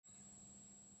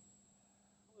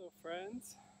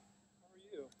friends. How are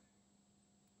you?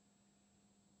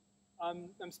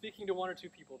 I'm speaking to one or two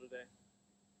people today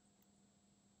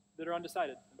that are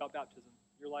undecided about baptism.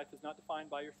 Your life is not defined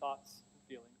by your thoughts and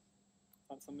feelings. It's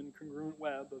not some incongruent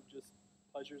web of just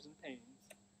pleasures and pains.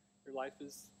 Your life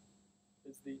is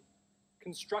the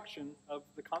construction of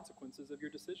the consequences of your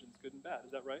decisions, good and bad.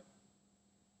 Is that right?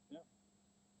 Yeah.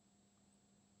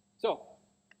 So,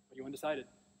 are you undecided?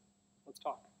 Let's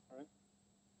talk, all right?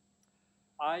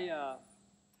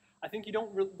 I think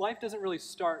life doesn't really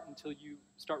start until you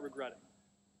start regretting.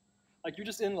 Like you're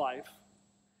just in life,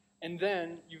 and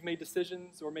then you've made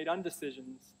decisions or made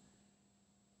undecisions.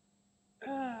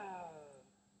 Why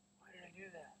did I do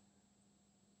that?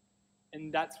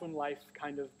 And that's when life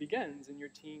kind of begins in your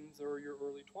teens or your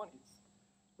early 20s.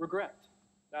 Regret.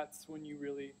 That's when you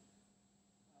really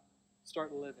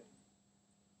start living.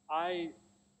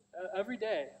 Every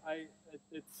day,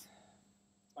 it's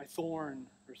my thorn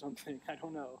or something, I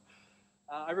don't know.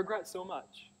 I regret so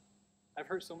much. I've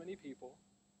hurt so many people.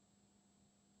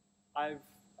 I've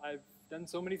done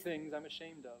so many things I'm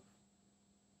ashamed of.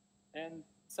 And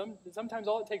sometimes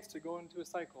all it takes to go into a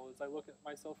cycle is I look at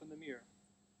myself in the mirror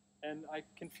and I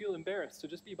can feel embarrassed to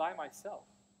just be by myself.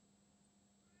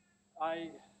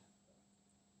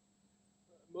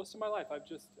 Most of my life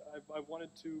I've wanted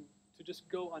to just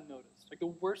go unnoticed. Like the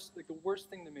worst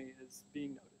thing to me is being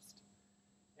noticed.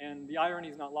 And the irony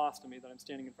is not lost on me that I'm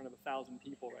standing in front of 1,000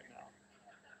 people right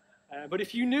now. But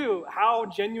if you knew how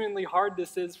genuinely hard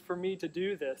this is for me to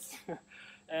do this,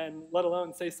 and let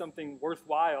alone say something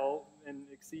worthwhile and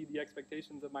exceed the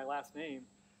expectations of my last name,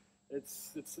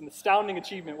 it's an astounding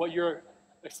achievement what you're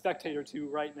a spectator to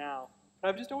right now. But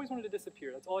I've just always wanted to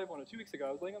disappear. That's all I wanted. 2 weeks ago,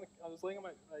 I was laying on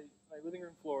my living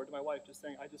room floor to my wife, just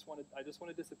saying, I just want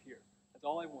to disappear. That's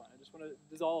all I want. I just want to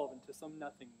dissolve into some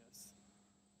nothingness,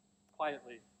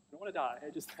 quietly. I don't want to die.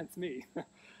 That's me. The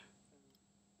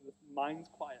mind's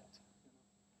quiet.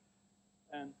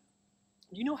 And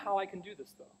you know how I can do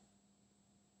this, though.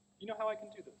 You know how I can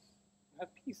do this. I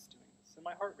have peace doing this, and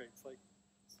my heart rate's like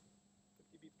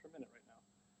 50 beats per minute right now.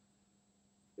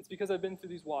 It's because I've been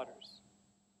through these waters.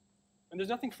 And there's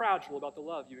nothing fragile about the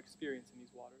love you experience in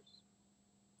these waters.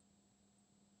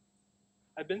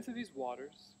 I've been through these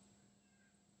waters.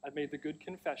 I've made the good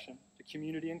confession to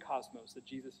community and cosmos that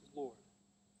Jesus is Lord.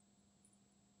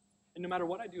 And no matter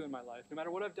what I do in my life, no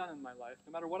matter what I've done in my life,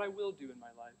 no matter what I will do in my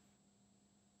life,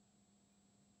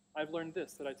 I've learned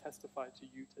this that I testify to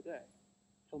you today.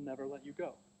 He'll never let you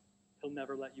go. He'll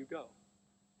never let you go.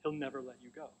 He'll never let you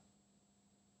go.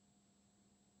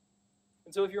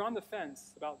 And so if you're on the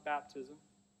fence about baptism,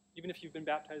 even if you've been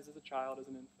baptized as a child, as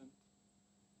an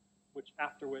infant,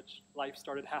 after which life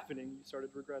started happening, you started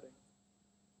regretting,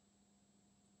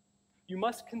 you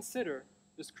must consider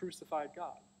this crucified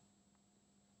God,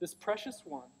 this precious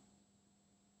one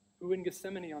who in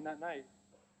Gethsemane on that night,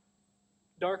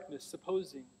 darkness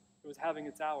supposing it was having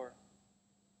its hour,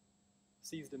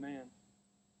 seized a man.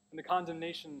 In the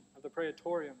condemnation of the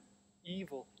praetorium,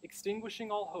 evil,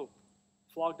 extinguishing all hope,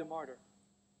 flogged a martyr.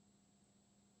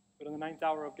 But in the 9th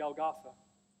hour of Golgotha,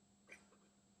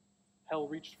 hell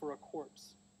reached for a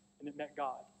corpse, and it met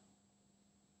God.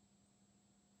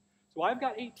 So I've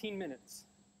got 18 minutes,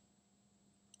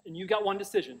 and you've got one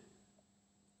decision,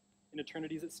 and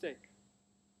eternity's at stake.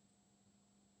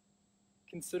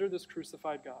 Consider this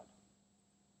crucified God.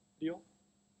 Deal?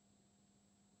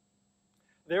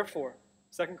 Therefore,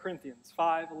 2 Corinthians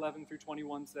 5:11 through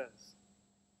 21 says,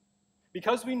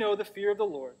 because we know the fear of the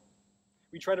Lord,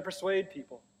 we try to persuade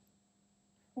people.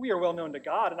 We are well known to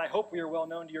God, and I hope we are well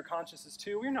known to your consciences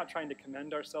too. We're not trying to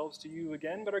commend ourselves to you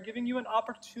again, but are giving you an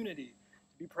opportunity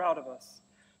to be proud of us,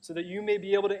 so that you may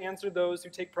be able to answer those who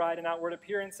take pride in outward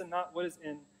appearance and not what is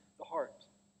in the heart.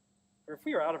 For if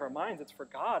we are out of our minds, it's for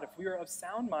God. If we are of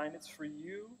sound mind, it's for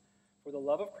you, for the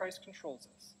love of Christ controls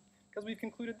us. Because we've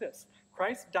concluded this: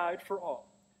 Christ died for all,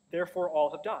 therefore all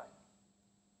have died.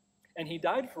 And he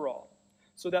died for all,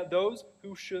 so that those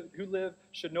who live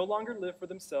should no longer live for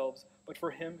themselves, but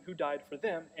for him who died for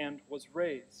them and was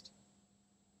raised.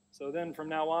 So then, from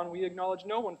now on, we acknowledge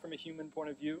no one from a human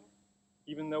point of view,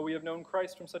 even though we have known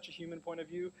Christ from such a human point of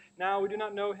view. Now we do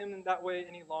not know him in that way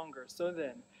any longer. So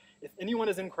then, if anyone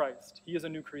is in Christ, he is a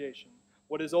new creation.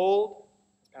 What is old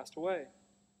has passed away.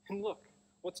 And look,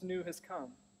 what's new has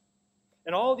come.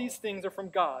 And all these things are from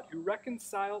God, who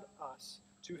reconciled us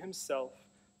to himself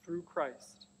through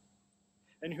Christ,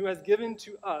 and who has given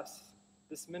to us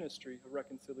this ministry of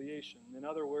reconciliation. In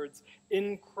other words,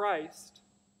 in Christ,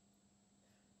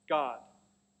 God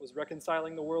was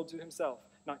reconciling the world to himself,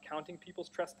 not counting people's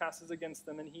trespasses against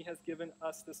them, and he has given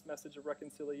us this message of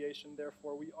reconciliation.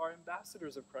 Therefore, we are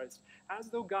ambassadors of Christ, as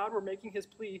though God were making his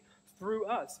plea through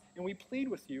us. And we plead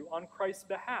with you on Christ's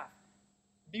behalf.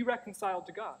 Be reconciled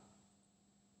to God.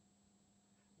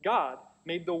 God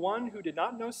made the one who did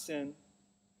not know sin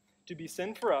to be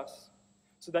sin for us,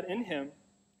 so that in him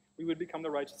we would become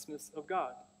the righteousness of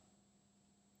God.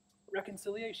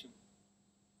 Reconciliation.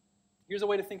 Here's a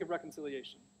way to think of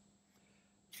reconciliation.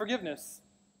 Forgiveness,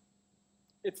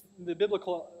 it's the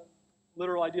biblical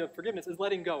literal idea of forgiveness is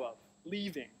letting go of.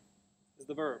 Leaving is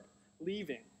the verb.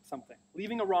 Leaving something.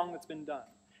 Leaving a wrong that's been done.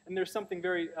 And there's something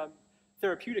very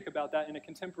therapeutic about that in a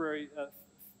contemporary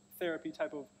therapy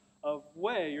type of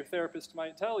way. Your therapist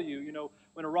might tell you,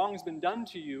 when a wrong's been done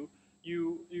to you,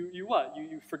 you what?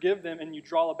 You forgive them and you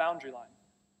draw a boundary line.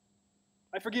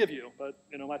 I forgive you, but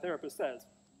my therapist says,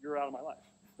 you're out of my life.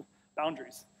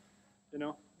 Boundaries.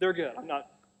 They're good. I'm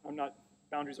not,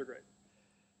 boundaries are great.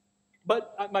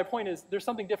 But my point is, there's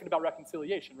something different about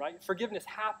reconciliation, right? Forgiveness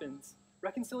happens.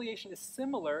 Reconciliation is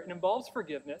similar. It involves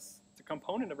forgiveness. It's a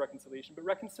component of reconciliation, but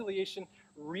reconciliation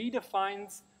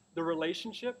redefines the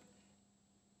relationship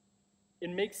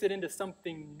and makes it into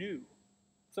something new.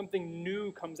 Something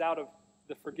new comes out of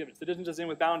the forgiveness. It doesn't just end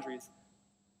with boundaries.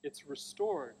 It's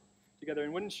restored together.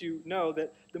 And wouldn't you know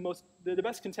that the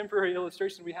best contemporary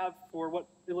illustration we have for what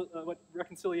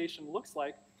reconciliation looks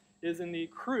like is in the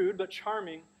crude but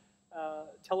charming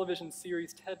television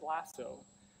series Ted Lasso.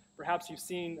 Perhaps you've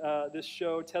seen this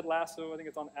show, Ted Lasso. I think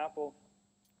it's on Apple.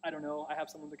 I don't know. I have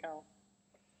someone's account.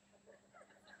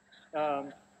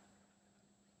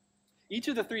 Each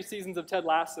of the 3 seasons of Ted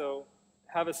Lasso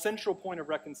have a central point of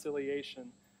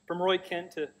reconciliation. From Roy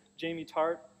Kent to Jamie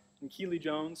Tart and Keely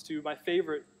Jones to my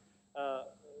favorite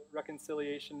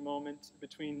reconciliation moment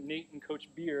between Nate and Coach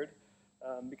Beard,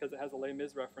 because it has a Les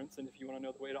Mis reference, and if you want to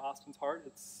know the way to Austin's heart,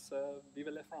 it's Vive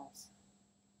la France.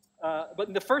 But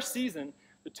in the first season,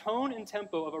 the tone and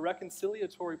tempo of a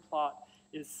reconciliatory plot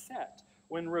is set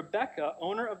when Rebecca,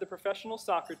 owner of the professional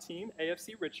soccer team,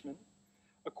 AFC Richmond,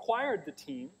 acquired the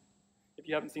team, if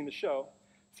you haven't seen the show,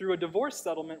 through a divorce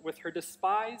settlement with her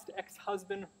despised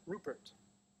ex-husband, Rupert.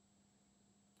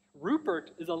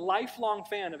 Rupert is a lifelong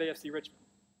fan of AFC Richmond.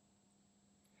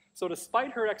 So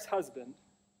despite her ex-husband,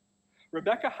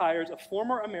 Rebecca hires a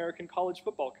former American college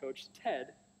football coach, Ted,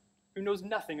 who knows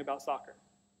nothing about soccer.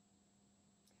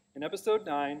 In episode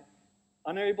 9,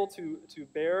 unable to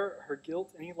bear her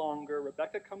guilt any longer,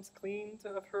 Rebecca comes clean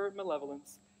of her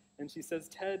malevolence, and she says,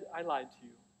 Ted, I lied to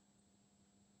you.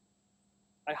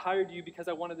 I hired you because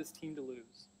I wanted this team to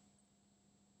lose.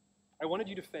 I wanted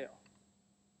you to fail.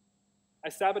 I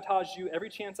sabotaged you every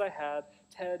chance I had.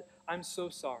 Ted, I'm so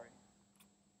sorry.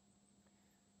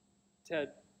 Ted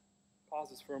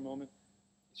pauses for a moment.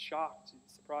 He's shocked,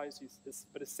 he's surprised,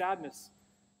 but his sadness,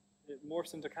 it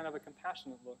morphs into kind of a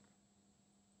compassionate look.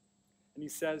 And he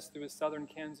says through his southern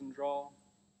Kansan drawl,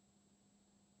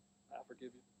 I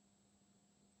forgive you.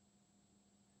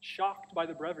 Shocked by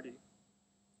the brevity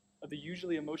of the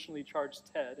usually emotionally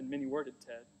charged Ted and many-worded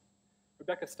Ted,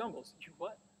 Rebecca stumbles. You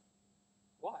what?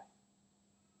 Why?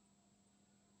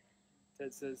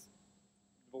 Ted says,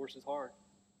 divorce is hard.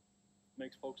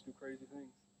 Makes folks do crazy things.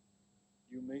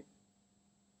 You and me,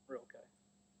 we're okay.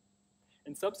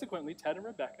 And subsequently, Ted and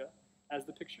Rebecca, as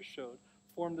the picture showed,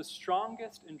 formed the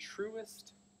strongest and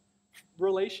truest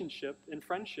relationship and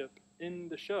friendship in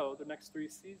the show the next 3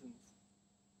 seasons.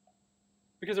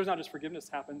 Because there's not just forgiveness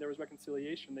happened, there was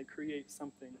reconciliation. They create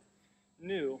something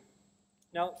new.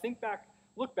 Now,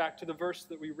 look back to the verse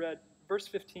that we read, verse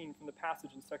 15 from the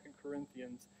passage in 2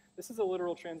 Corinthians. This is a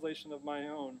literal translation of my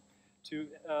own to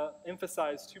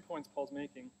emphasize 2 points Paul's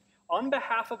making. On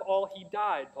behalf of all he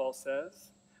died, Paul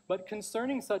says, but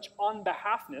concerning such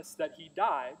on-behalfness that he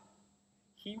died,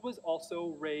 he was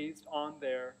also raised on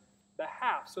their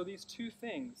behalf. So these 2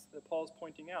 things that Paul's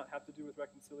pointing out have to do with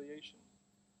reconciliation.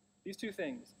 These 2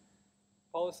 things.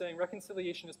 Paul is saying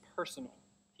reconciliation is personal.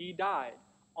 He died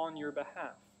on your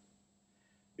behalf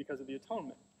because of the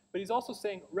atonement. But he's also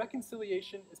saying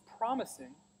reconciliation is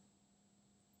promising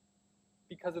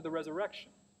because of the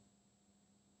resurrection.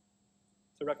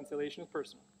 So reconciliation is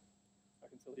personal.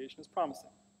 Reconciliation is promising.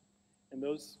 And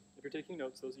those, if you're taking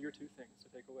notes, those are your 2 things to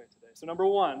take away today. So number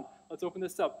 1, let's open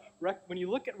this up. When you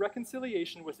look at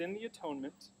reconciliation within the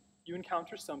atonement, you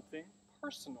encounter something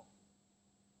personal.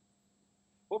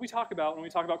 What we talk about when we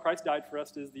talk about Christ died for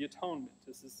us is the atonement.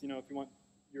 This is, if you want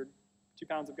your 2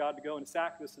 pounds of God to go in a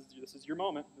sack, this is your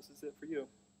moment. This is it for you.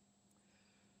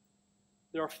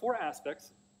 There are 4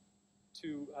 aspects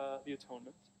to the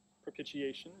atonement: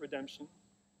 propitiation, redemption,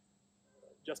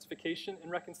 justification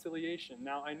and reconciliation.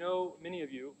 Now, I know many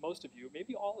of you, most of you,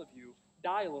 maybe all of you,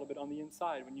 die a little bit on the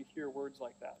inside when you hear words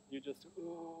like that. You just,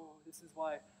 oh, this is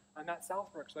why I'm at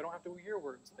Southbrook, so I don't have to hear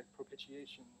words like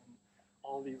propitiation and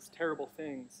all these terrible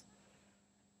things.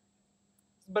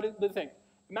 But the thing,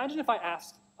 imagine if I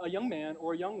asked a young man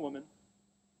or a young woman,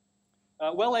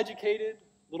 well-educated,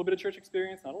 a little bit of church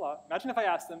experience, not a lot. Imagine if I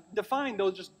asked them, define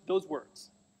those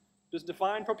words. Just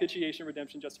define propitiation,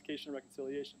 redemption, justification, and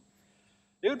reconciliation.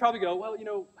 They would probably go, well,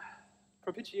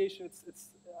 propitiation,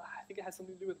 I think it has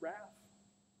something to do with wrath.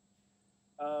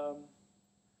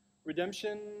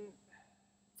 Redemption,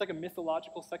 it's like a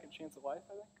mythological second chance at life,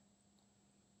 I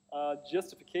think.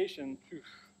 Justification,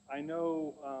 I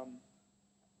know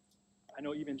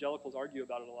evangelicals argue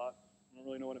about it a lot. I don't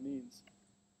really know what it means.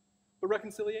 But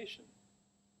reconciliation,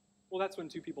 well, that's when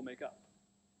two people make up.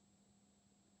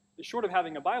 Short of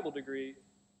having a Bible degree,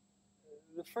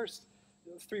 the first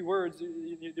three words,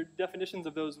 the definitions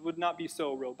of those would not be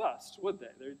so robust, would they?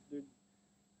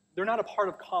 They're not a part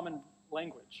of common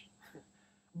language.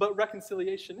 But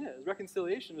reconciliation is.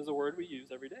 Reconciliation is a word we use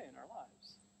every day in our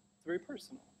lives. It's very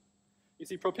personal. You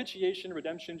see, propitiation,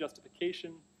 redemption,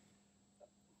 justification,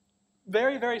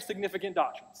 very, very significant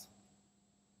doctrines.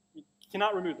 You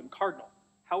cannot remove them, cardinal.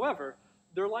 However,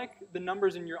 they're like the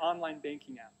numbers in your online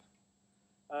banking app.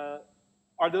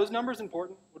 Are those numbers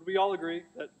important? Would we all agree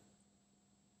that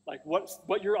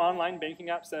what your online banking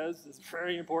app says is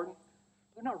very important?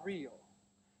 They're not real.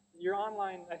 Your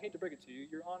online, I hate to break it to you,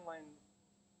 your online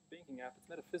banking app, it's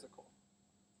metaphysical.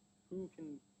 Who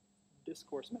can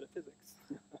discourse metaphysics?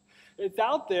 It's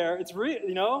out there, it's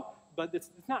real, but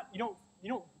it's not, you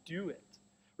don't do it.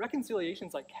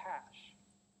 Reconciliation's like cash.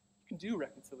 You can do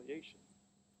reconciliation.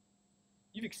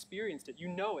 You've experienced it, you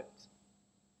know it.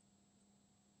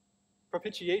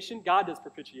 Propitiation, God does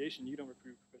propitiation, you don't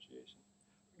reprove propitiation.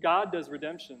 God does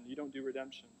redemption, you don't do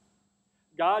redemption.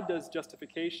 God does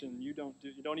justification, you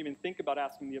don't even think about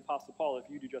asking the Apostle Paul if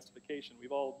you do justification. We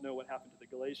all know what happened to the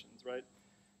Galatians, right?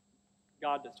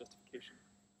 God does justification.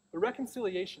 But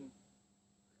reconciliation,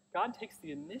 God takes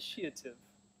the initiative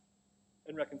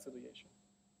in reconciliation.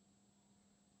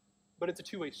 But it's a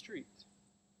two-way street.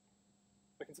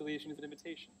 Reconciliation is an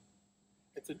invitation.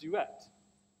 It's a duet.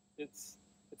 It's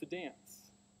a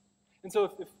dance. And so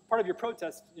if part of your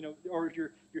protest, or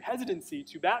your hesitancy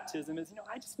to baptism is,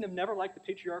 I just have never liked the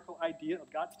patriarchal idea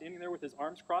of God standing there with his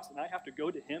arms crossed and I have to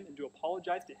go to him and to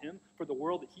apologize to him for the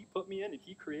world that he put me in and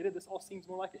he created. This all seems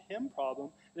more like a him problem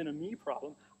than a me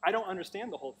problem. I don't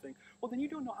understand the whole thing. Well, then you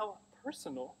don't know how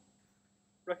personal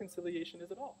reconciliation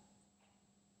is at all.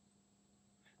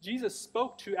 Jesus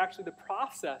spoke to actually the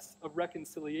process of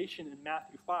reconciliation in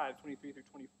Matthew 5, 23 through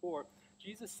 24.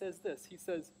 Jesus says this. He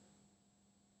says,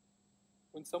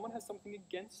 when someone has something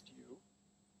against you,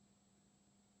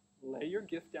 lay your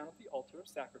gift down at the altar of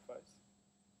sacrifice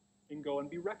and go and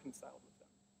be reconciled with them.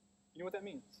 You know what that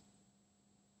means?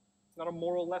 It's not a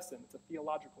moral lesson. It's a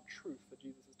theological truth that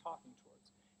Jesus is talking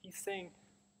towards. He's saying,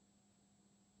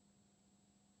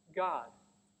 God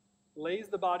lays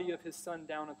the body of his son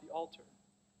down at the altar,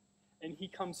 and he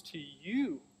comes to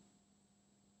you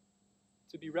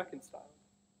to be reconciled.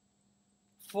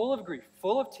 Full of grief,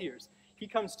 full of tears. He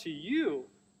comes to you,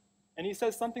 and he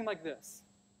says something like this.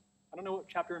 I don't know what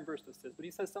chapter and verse this is, but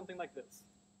he says something like this.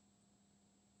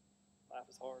 Life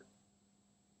is hard.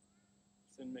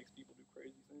 Sin makes people do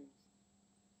crazy things.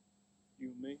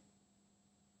 You and me,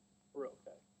 we're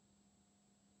okay.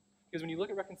 Because when you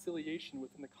look at reconciliation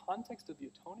within the context of the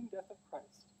atoning death of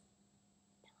Christ,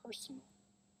 personal,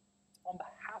 it's on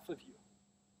behalf of you.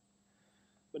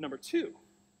 But number two,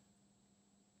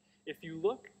 if you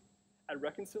look at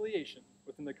reconciliation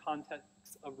within the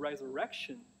context of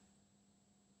resurrection,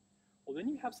 well, then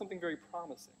you have something very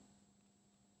promising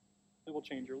that will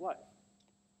change your life.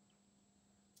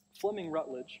 Fleming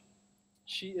Rutledge,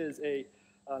 she is an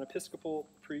Episcopal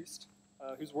priest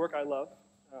whose work I love,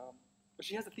 but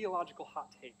she has a theological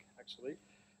hot take, actually.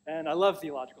 And I love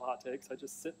theological hot takes. I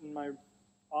just sit in my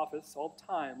office all the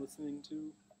time listening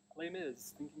to Les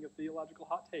Mis, thinking of theological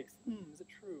hot takes. Is it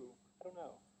true? I don't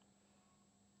know.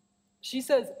 She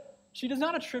says she does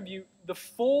not attribute the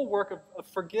full work of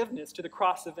forgiveness to the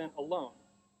cross event alone.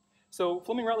 So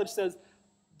Fleming Rutledge says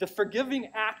the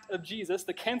forgiving act of Jesus,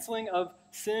 the canceling of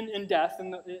sin and death,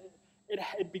 and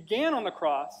it began on the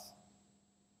cross,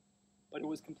 but it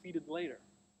was completed later.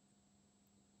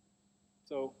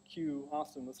 So cue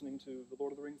Austin listening to the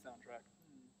Lord of the Rings soundtrack.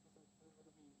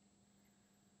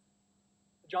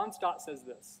 John Stott says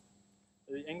this,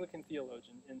 the Anglican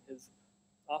theologian, in his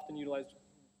often utilized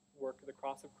work, The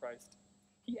Cross of Christ.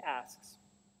 He asks,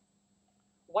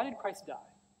 why did Christ die?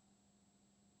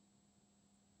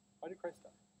 Why did Christ die?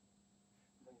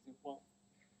 Well,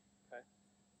 okay.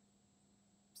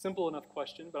 Simple enough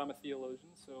question, but I'm a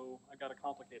theologian, so I got to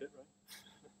complicate it, right?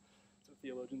 That's what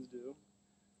theologians do.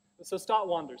 So Stott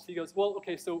wonders. He goes, well,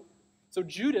 okay, so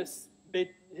Judas,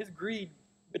 his greed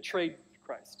betrayed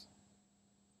Christ.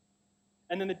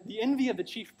 And then the envy of the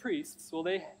chief priests, well,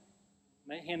 they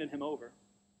handed him over.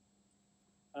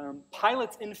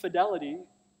 Pilate's infidelity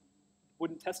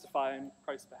wouldn't testify in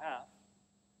Christ's behalf.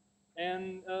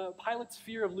 And Pilate's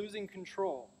fear of losing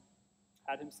control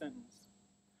had him sentenced.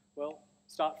 Well,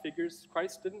 Stott figures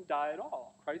Christ didn't die at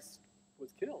all. Christ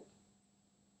was killed.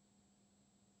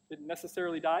 Didn't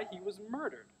necessarily die, he was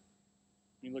murdered.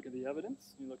 When you look at the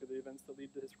evidence, you look at the events that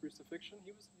lead to his crucifixion,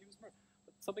 he was murdered.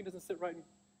 But something doesn't sit right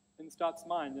in Stott's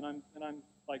mind, and I'm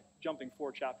like jumping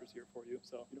 4 chapters here for you,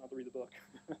 so you don't have to read the book.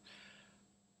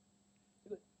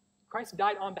 Christ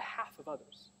died on behalf of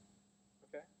others.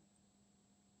 Okay?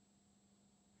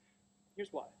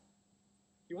 Here's why.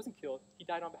 He wasn't killed, he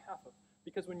died on behalf of.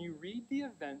 Because when you read the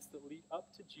events that lead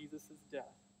up to Jesus'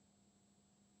 death,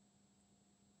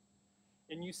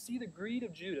 and you see the greed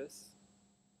of Judas,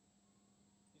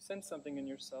 you sense something in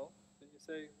yourself that you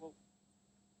say, well,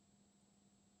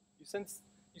 you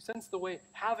sense the way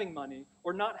having money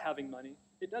or not having money,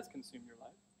 it does consume your life.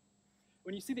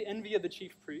 When you see the envy of the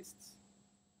chief priests,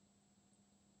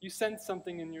 you sense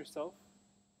something in yourself,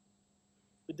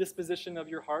 the disposition of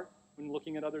your heart when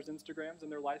looking at others' Instagrams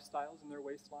and their lifestyles and their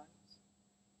waistlines.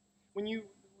 When you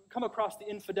come across the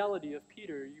infidelity of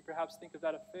Peter, you perhaps think of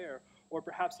that affair, or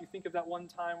perhaps you think of that one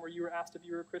time where you were asked if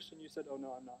you were a Christian, you said, oh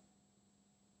no, I'm not.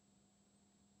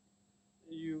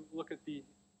 You look at the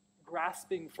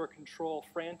grasping for control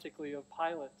frantically of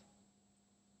Pilate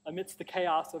amidst the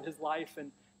chaos of his life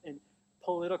and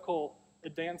political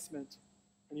advancement,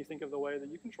 and you think of the way that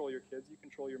you control your kids, you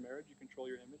control your marriage, you control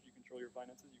your image, you control your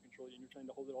finances, and you're trying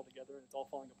to hold it all together, and it's all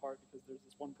falling apart because there's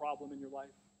this one problem in your life.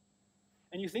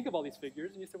 And you think of all these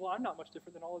figures, and you say, well, I'm not much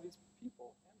different than all of these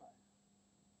people, am I?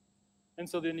 And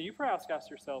so then you perhaps ask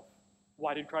yourself,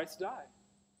 why did Christ die?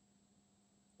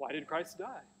 Why did Christ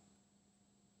die?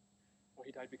 Well,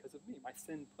 he died because of me. My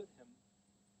sin put him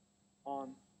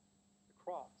on the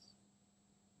cross.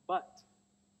 But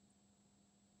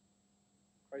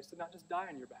Christ did not just die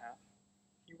on your behalf.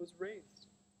 He was raised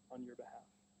on your behalf.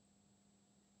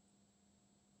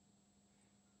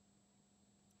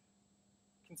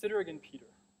 Consider again Peter.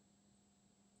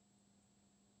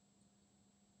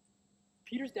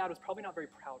 Peter's dad was probably not very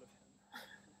proud of him.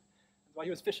 That's why he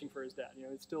was fishing for his dad. He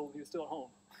was still at home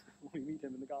when we meet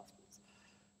him in the Gospels.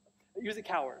 He was a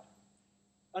coward,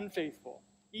 unfaithful,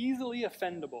 easily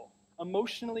offendable,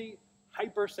 emotionally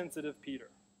hypersensitive Peter.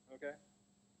 Okay?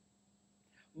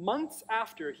 Months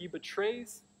after he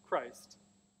betrays Christ,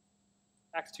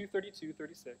 Acts 2:32,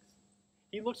 36,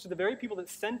 he looks to the very people that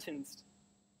sentenced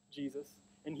Jesus,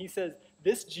 and he says,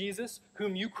 this Jesus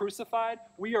whom you crucified,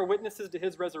 we are witnesses to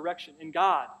his resurrection, and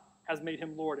God has made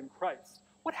him Lord in Christ.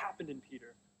 What happened in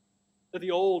Peter? That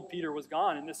the old Peter was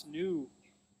gone, and this new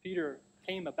Peter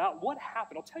came about. What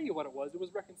happened? I'll tell you what it was. It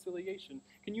was reconciliation.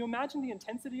 Can you imagine the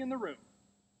intensity in the room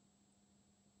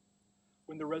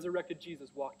when the resurrected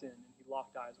Jesus walked in and he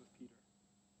locked eyes with Peter?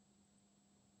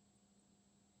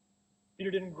 Peter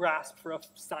didn't grasp for a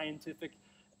scientific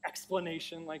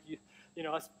explanation like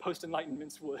us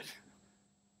post-enlightenments would.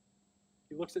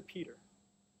 He looks at Peter,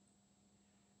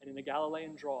 and in a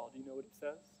Galilean drawl, do you know what he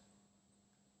says?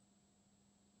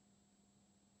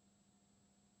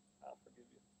 I'll forgive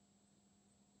you.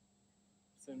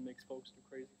 Sin makes folks do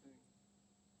crazy things.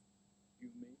 You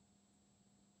and me.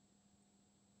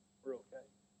 We're okay.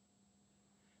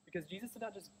 Because Jesus did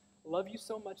not just love you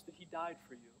so much that he died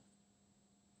for you.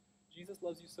 Jesus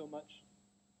loves you so much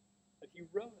that he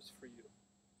rose for you.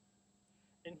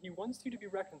 And he wants you to be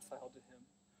reconciled to him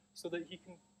so that he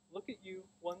can look at you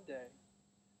one day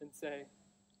and say,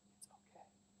 it's okay.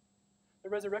 The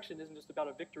resurrection isn't just about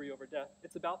a victory over death.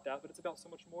 It's about that, but it's about so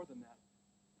much more than that.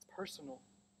 It's personal,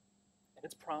 and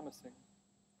it's promising.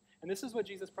 And this is what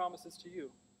Jesus promises to you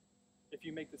if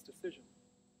you make this decision.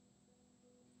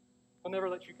 He'll never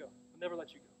let you go. He'll never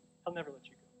let you go. He'll never let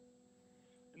you go.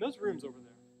 In those rooms over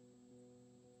there,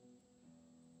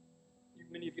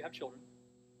 many of you have children.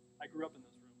 I grew up in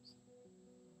those rooms.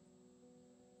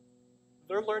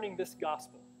 They're learning this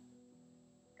gospel.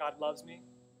 God loves me.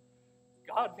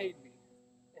 God made me.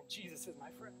 And Jesus is my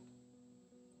friend.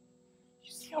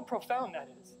 You see how profound that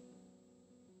is?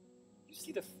 You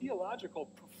see the theological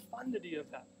profundity of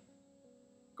that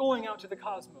going out to the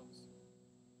cosmos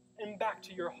and back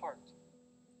to your heart.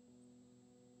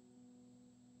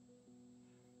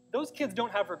 Those kids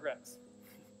don't have regrets.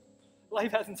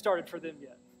 Life hasn't started for them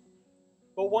yet.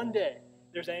 But one day,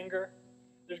 there's anger,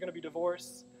 there's going to be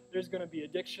divorce, there's going to be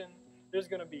addiction, there's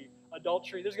going to be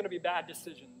adultery, there's going to be bad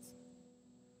decisions.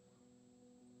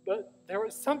 But there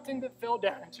was something that fell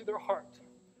down into their heart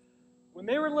when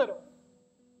they were little,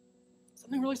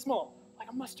 something really small,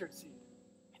 like a mustard seed,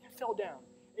 and it fell down.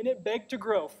 And it begged to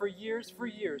grow for years,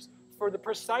 for the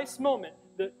precise moment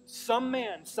that some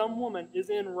man, some woman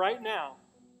is in right now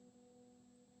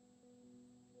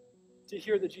to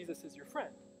hear that Jesus is your friend.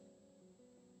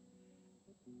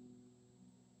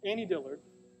 Annie Dillard,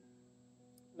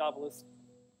 novelist,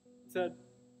 said,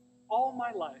 "All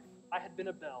my life I had been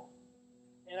a bell,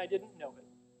 and I didn't know it.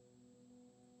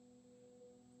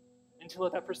 Until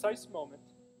at that precise moment,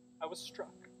 I was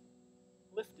struck,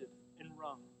 lifted, and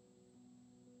rung."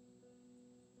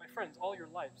 My friends, all your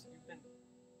lives, you've been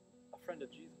a friend of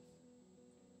Jesus.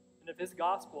 And if his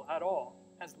gospel at all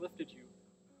has lifted you,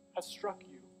 has struck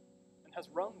you, and has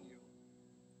wrung you,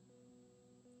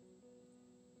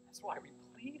 that's why we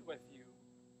plead with you.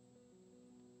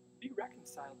 Be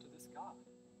reconciled to this God.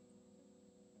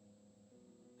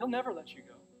 He'll never let you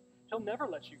go. He'll never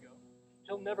let you go.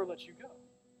 He'll never let you go.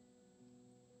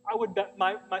 I would bet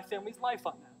my family's life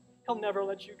on that. He'll never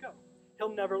let you go. He'll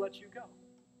never let you go.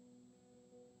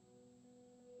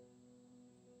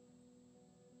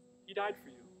 He died for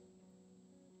you.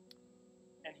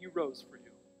 And he rose for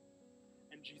you.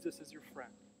 And Jesus is your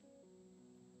friend.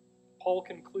 Paul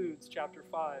concludes chapter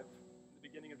 5, in the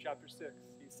beginning of chapter 6.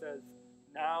 He says,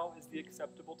 "Now is the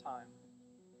acceptable time.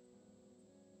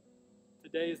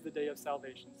 Today is the day of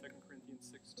salvation," 2 Corinthians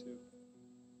 6:2.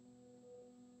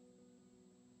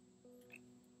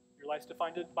 Your life's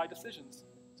defined by decisions.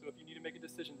 So if you need to make a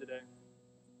decision today,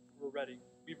 we're ready.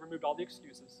 We've removed all the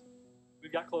excuses.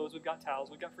 We've got clothes, we've got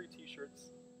towels, we've got free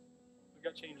t-shirts, we've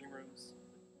got changing rooms.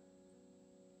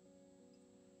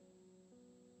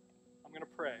 I'm going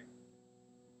to pray,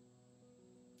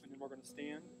 and then we're going to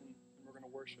stand and we're going to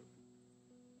worship.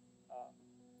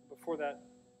 Before that,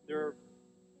 there are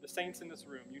the saints in this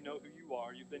room. You know who you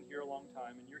are. You've been here a long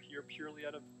time, and you're here purely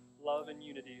out of love and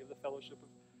unity of the fellowship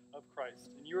of Christ.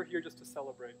 And you're here just to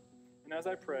celebrate. And as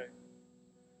I pray,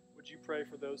 would you pray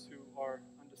for those who are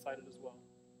undecided as well?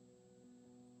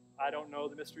 I don't know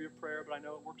the mystery of prayer, but I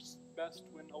know it works best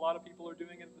when a lot of people are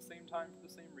doing it at the same time for the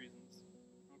same reasons.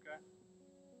 Okay?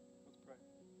 Let's pray.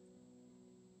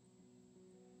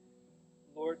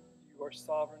 Lord, you are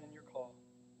sovereign in your call.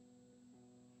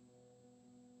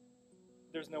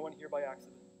 There's no one here by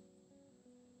accident.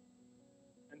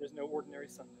 And there's no ordinary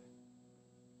Sunday.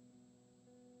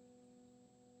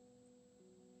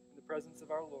 In the presence of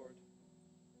our Lord,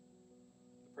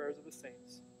 the prayers of the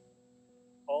saints,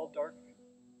 all dark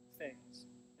things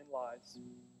and lies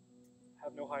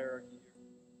have no hierarchy here.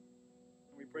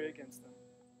 And we pray against them.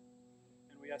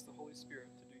 And we ask the Holy Spirit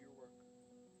to do your work.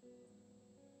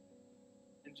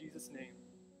 In Jesus' name,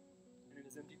 and in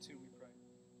his empty tomb we pray.